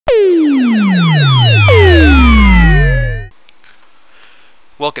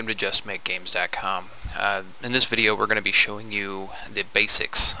Welcome to JustMakeGames.com. In this video we're going to be showing you the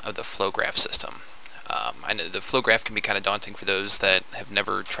basics of the Flowgraph system. I know the Flowgraph can be kind of daunting for those that have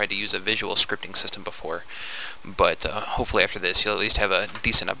never tried to use a visual scripting system before, but hopefully after this you'll at least have a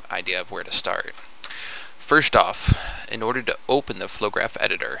decent idea of where to start. First off, in order to open the Flowgraph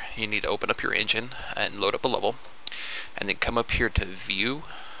editor, you need to open up your engine and load up a level, and then come up here to View,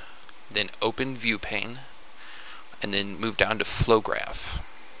 then Open View Pane, and then move down to Flowgraph.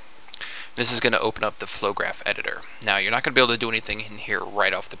 This is going to open up the Flowgraph editor. Now you're not going to be able to do anything in here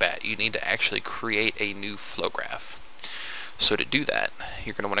right off the bat. You need to actually create a new Flowgraph. So to do that,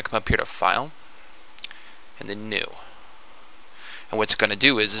 you're going to want to come up here to File, and then New. And what's going to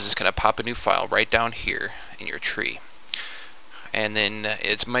do is it's going to pop a new file right down here in your tree. And then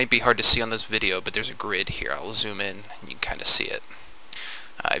it might be hard to see on this video, but there's a grid here. I'll zoom in and you can kind of see it.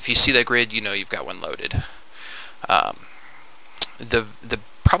 If you see that grid, you know you've got one loaded.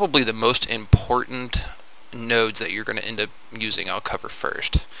 Probably the most important nodes that you're going to end up using I'll cover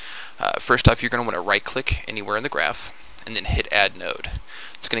first. First off, you're going to want to right click anywhere in the graph and then hit Add Node.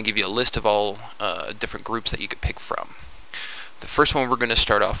 It's going to give you a list of all different groups that you could pick from. The first one we're going to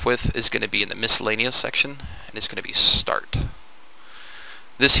start off with is going to be in the miscellaneous section, and it's going to be Start.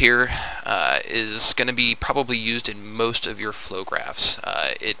 This here is going to be probably used in most of your flow graphs.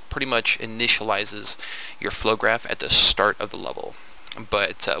 It pretty much initializes your flow graph at the start of the level,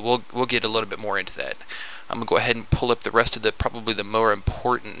 but we'll get a little bit more into that. I'm going to go ahead and pull up the rest of probably the more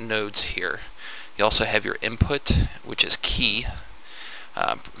important nodes here. You also have your input, which is key.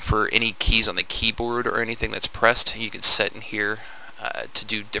 For any keys on the keyboard or anything that's pressed, you can set in here to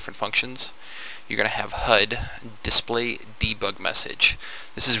do different functions. You're going to have HUD, display debug message.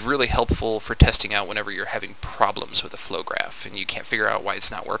 This is really helpful for testing out whenever you're having problems with a flow graph and you can't figure out why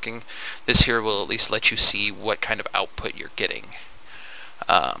it's not working. This here will at least let you see what kind of output you're getting.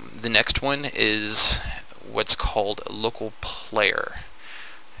 The next one is what's called local player.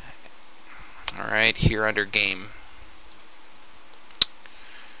 Alright, here under game.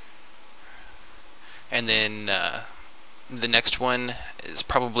 And then the next one is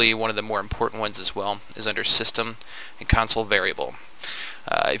probably one of the more important ones as well, is under System and Console Variable.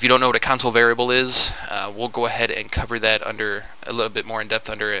 If you don't know what a console variable is, we'll go ahead and cover that under a little bit more in depth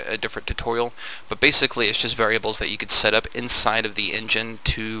under a different tutorial. But basically it's just variables that you could set up inside of the engine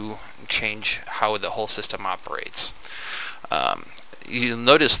to change how the whole system operates. You'll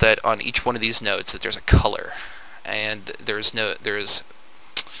notice that on each one of these nodes that there's a color, and there's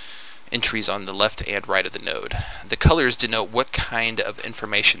entries on the left and right of the node. The colors denote what kind of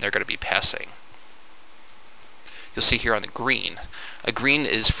information they're going to be passing. You'll see here on the green, a green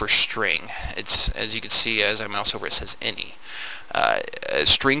is for string. It's, as you can see as I mouse over, it says any. A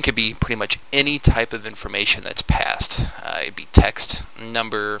string could be pretty much any type of information that's passed. It'd be text,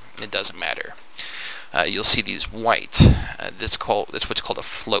 number, it doesn't matter. You'll see these white. That's what's called a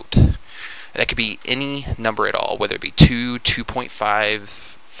float. That could be any number at all, whether it be 2, 2.5,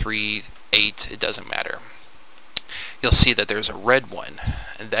 3, 8, it doesn't matter. You'll see that there's a red one,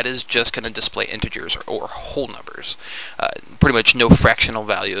 and that is just going to display integers or whole numbers. Pretty much no fractional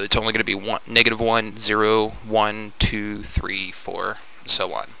value. It's only going to be -1, 0, 1, 2, 3, 4, and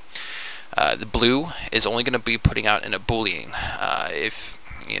so on. The blue is only going to be putting out in a Boolean. If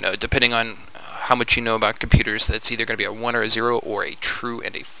you know, depending on how much you know about computers, that's either going to be a 1 or a 0 or a true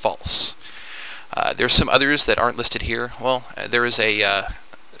and a false. There's some others that aren't listed here. Well, there is a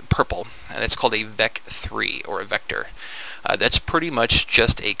purple, and it's called a vec3 or a vector. That's pretty much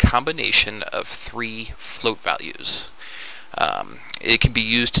just a combination of 3 float values. It can be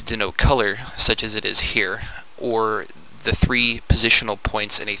used to denote color, such as it is here, or the 3 positional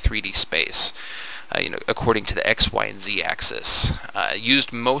points in a 3D space, according to the X, Y, and Z axis.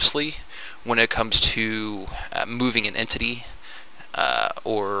 Used mostly when it comes to moving an entity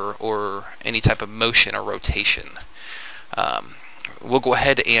or any type of motion or rotation. We'll go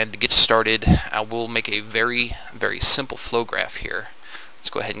ahead and get started. We'll make a very, very simple flow graph here.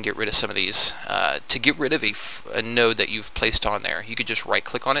 Let's go ahead and get rid of some of these. To get rid of a node that you've placed on there, you could just right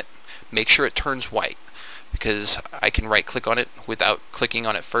click on it, make sure it turns white, because I can right click on it without clicking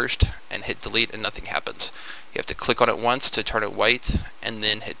on it first and hit delete and nothing happens. You have to click on it once to turn it white and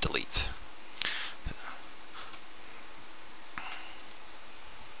then hit delete.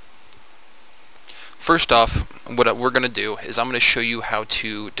 First off, what we're going to do is I'm going to show you how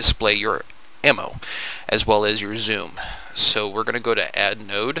to display your ammo as well as your zoom. So we're going to go to Add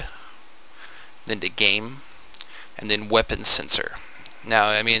Node, then to Game, and then Weapon Sensor. Now,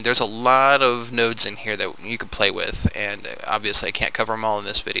 I mean, there's a lot of nodes in here that you could play with, and obviously I can't cover them all in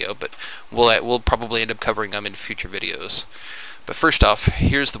this video, but we'll probably end up covering them in future videos. But first off,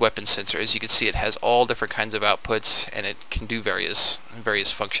 here's the weapon sensor. As you can see, it has all different kinds of outputs, and it can do various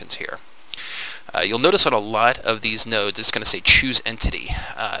functions here. You'll notice on a lot of these nodes it's going to say choose entity.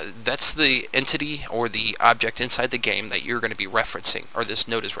 That's the entity or the object inside the game that you're going to be referencing, or this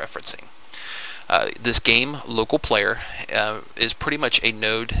node is referencing. This game, local player, is pretty much a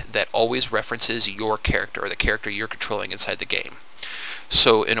node that always references your character, or the character you're controlling inside the game.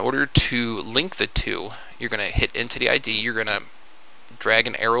 So in order to link the two, you're going to hit entity ID, you're going to drag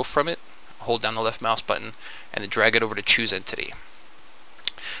an arrow from it, hold down the left mouse button, and then drag it over to choose entity.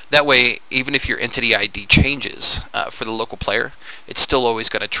 That way, even if your entity ID changes for the local player, it's still always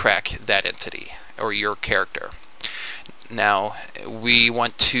going to track that entity, or your character. Now, we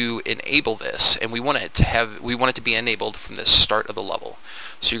want to enable this, and we want it to be enabled from the start of the level.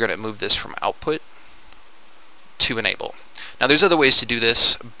 So you're going to move this from output to enable. Now, there's other ways to do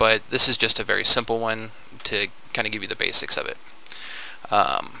this, but this is just a very simple one to kind of give you the basics of it.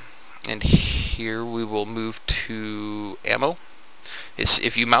 And here we will move to ammo.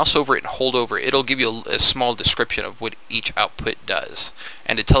 If you mouse over it and hold over it, it'll give you a small description of what each output does,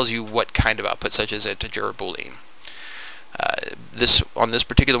 and it tells you what kind of output, such as integer or boolean. On this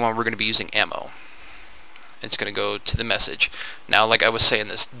particular one, we're going to be using ammo. It's going to go to the message. Now, like I was saying,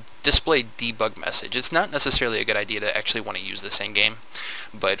 this display debug message, it's not necessarily a good idea to actually want to use this in game,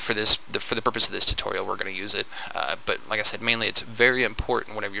 but for the purpose of this tutorial, we're going to use it. But like I said, mainly it's very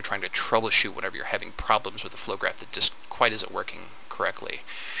important whenever you're trying to troubleshoot, whenever you're having problems with the Flowgraph that just quite isn't working correctly.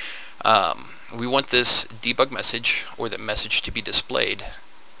 We want this debug message, or the message, to be displayed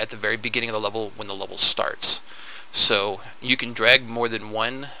at the very beginning of the level when the level starts. So you can drag more than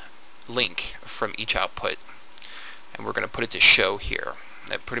one link from each output, and we're going to put it to show here.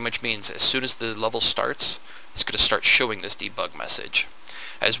 That pretty much means as soon as the level starts, it's going to start showing this debug message,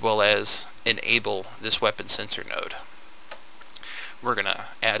 as well as enable this weapon sensor node. We're going to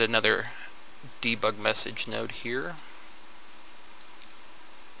add another debug message node here,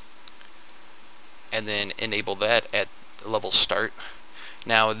 and then enable that at level start.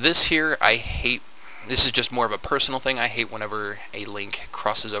 Now this here, I hate. This is just more of a personal thing. I hate whenever a link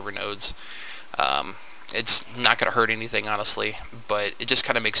crosses over nodes. It's not going to hurt anything, honestly, but it just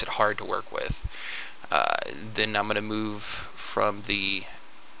kind of makes it hard to work with. Then I'm going to move from the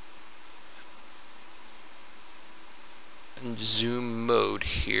zoom mode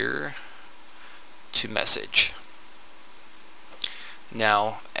here to message.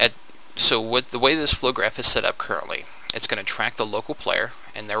 Now, the way this Flowgraph is set up currently, it's going to track the local player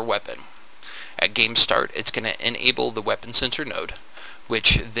and their weapon. At game start, it's going to enable the weapon sensor node,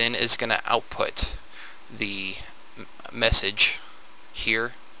 which then is going to output the message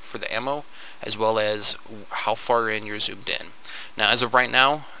here for the ammo, as well as how far in you're zoomed in. Now, as of right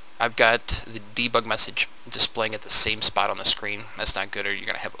now, I've got the debug message displaying at the same spot on the screen. That's not good, or you're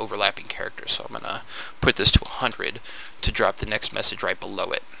going to have overlapping characters, so I'm going to put this to 100 to drop the next message right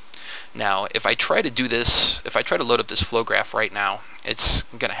below it. Now, if I try to do this, if I try to load up this Flowgraph right now, it's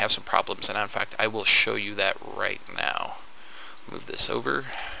going to have some problems, and in fact, I will show you that right now. Move this over.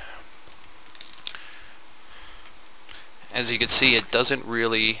 As you can see, it doesn't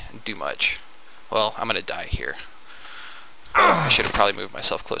really do much. Well, I'm going to die here. I should have probably moved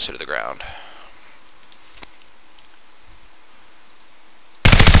myself closer to the ground.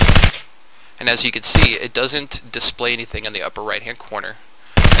 And as you can see, it doesn't display anything in the upper right hand corner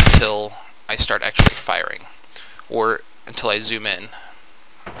until I start actually firing, or until I zoom in.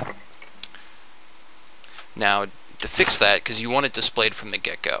 Now, to fix that, because you want it displayed from the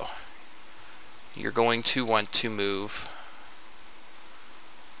get-go, you're going to want to move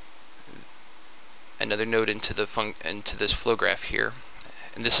another node into this Flowgraph here.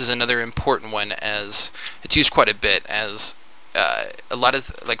 And this is another important one, as it's used quite a bit, as a lot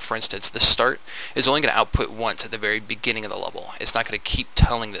of, like for instance, the start is only going to output once at the very beginning of the level. It's not going to keep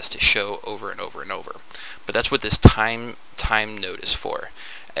telling this to show over and over and over. But that's what this time node is for.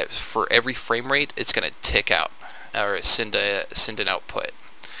 For every frame rate, it's going to tick out, or send an output.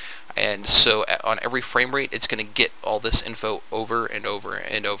 And so on every frame rate, it's going to get all this info over and over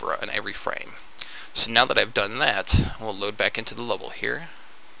and over on every frame. So now that I've done that, we'll load back into the level here.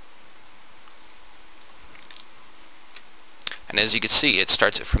 And as you can see, it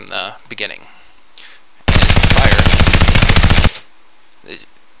starts it from the beginning. And as you fire, it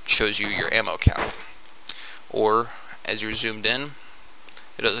shows you your ammo count. Or, as you're zoomed in,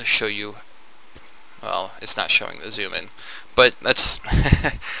 it'll show you Well, it's not showing the zoom in, but that's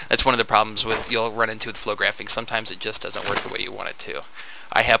that's one of the problems you'll run into with flow graphing. Sometimes it just doesn't work the way you want it to.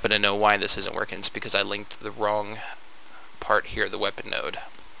 I happen to know why this isn't working. It's because I linked the wrong part here, the weapon node.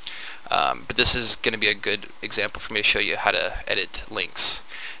 But this is going to be a good example for me to show you how to edit links.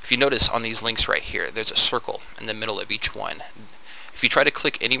 If you notice on these links right here, there's a circle in the middle of each one. If you try to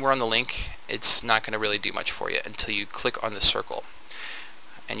click anywhere on the link, it's not going to really do much for you until you click on the circle.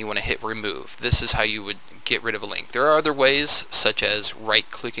 And you want to hit remove. This is how you would get rid of a link. There are other ways, such as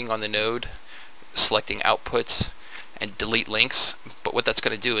right-clicking on the node, selecting outputs, and delete links. But what that's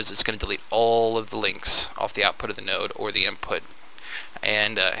going to do is it's going to delete all of the links off the output of the node or the input.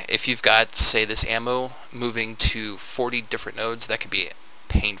 And if you've got, say, this ammo moving to 40 different nodes, that could be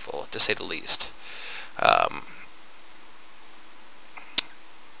painful, to say the least.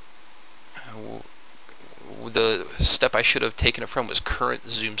 The step I should have taken it from was current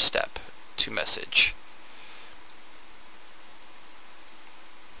zoom step to message.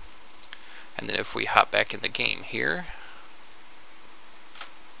 And then if we hop back in the game here,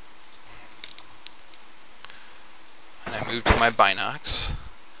 and I move to my binocs,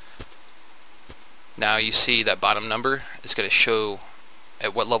 now you see that bottom number is going to show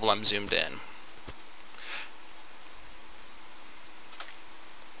at what level I'm zoomed in.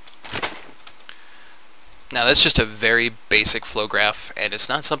 Now that's just a very basic flow graph, and it's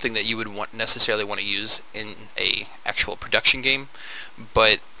not something that you would necessarily want to use in a actual production game,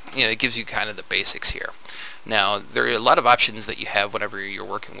 but you know, it gives you kind of the basics here. Now there are a lot of options that you have whenever you're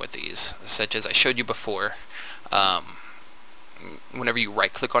working with these, such as I showed you before. Whenever you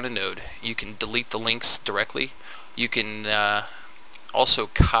right click on a node, you can delete the links directly. You can also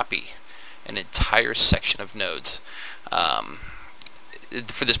copy an entire section of nodes.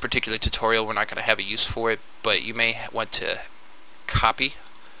 For this particular tutorial, we're not going to have a use for it, but you may want to copy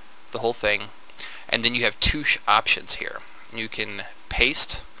the whole thing, and then you have two options here. You can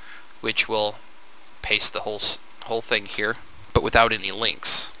paste, which will paste the whole thing here, but without any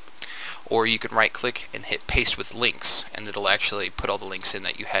links. Or you can right click and hit paste with links, and it'll actually put all the links in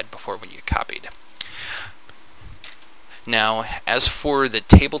that you had before when you copied. Now, as for the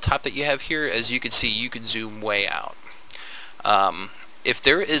tabletop that you have here, as you can see, you can zoom way out. If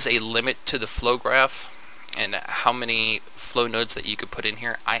there is a limit to the flow graph and how many flow nodes that you could put in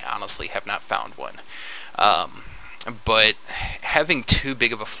here, I honestly have not found one. But having too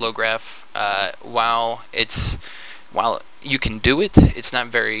big of a flow graph, while you can do it, it's not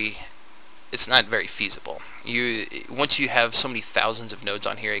very feasible. Once you have so many thousands of nodes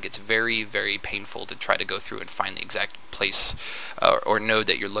on here, it gets very, very painful to try to go through and find the exact place or node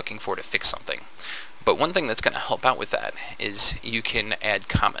that you're looking for to fix something. But one thing that's going to help out with that is you can add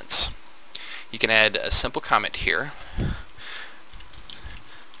comments. You can add a simple comment here.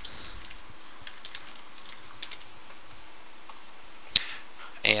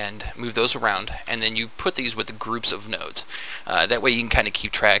 And move those around, and then you put these with the groups of nodes. That way you can kind of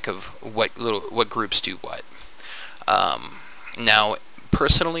keep track of what groups do what. Now,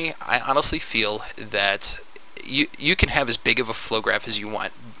 personally, I honestly feel that you can have as big of a flow graph as you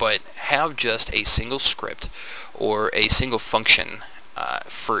want, but have just a single script or a single function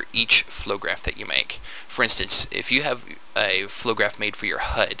for each flow graph that you make. For instance, if you have a flow graph made for your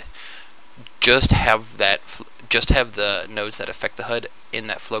HUD, just have the nodes that affect the HUD in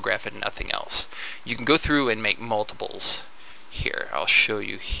that flow graph and nothing else. You can go through and make multiples here. I'll show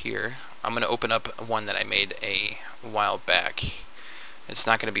you here. I'm going to open up one that I made a while back. It's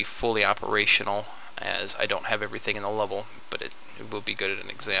not going to be fully operational as I don't have everything in the level, but it will be good at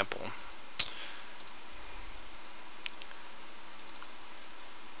an example.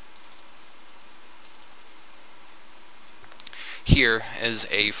 Here is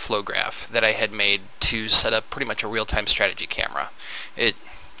a flow graph that I had made to set up pretty much a real-time strategy camera. It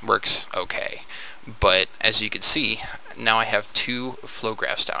works okay, but as you can see, now I have two flow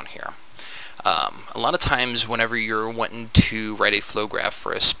graphs down here. A lot of times whenever you're wanting to write a flow graph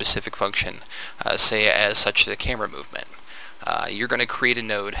for a specific function, say as such the camera movement, you're going to create a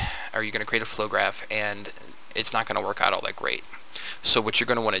node, or you're going to create a flow graph, and it's not going to work out all that great. So what you're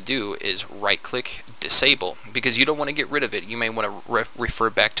going to want to do is right click disable, because you don't want to get rid of it. You may want to refer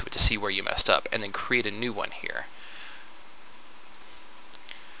back to it to see where you messed up, and then create a new one here,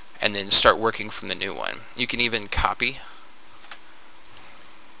 and then start working from the new one. You can even copy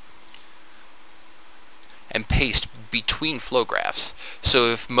and paste between flow graphs. So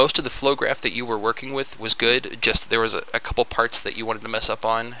if most of the flow graph that you were working with was good, just there was a couple parts that you wanted to mess up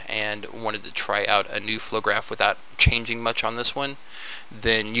on and wanted to try out a new flow graph without changing much on this one,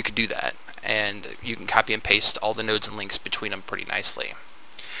 then you could do that, and you can copy and paste all the nodes and links between them pretty nicely.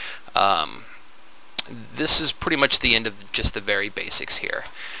 this is pretty much the end of just the very basics here.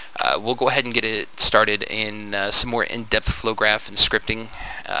 We'll go ahead and get it started in some more in-depth Flowgraph and scripting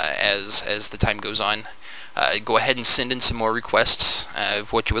as the time goes on. Go ahead and send in some more requests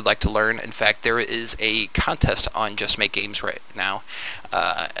of what you would like to learn. In fact, there is a contest on Just Make Games right now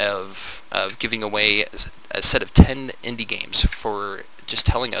of giving away a set of 10 indie games for just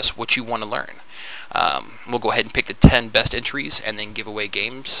telling us what you want to learn. We'll go ahead and pick the 10 best entries and then give away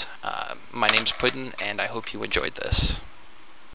games. My name's Puddin', and I hope you enjoyed this.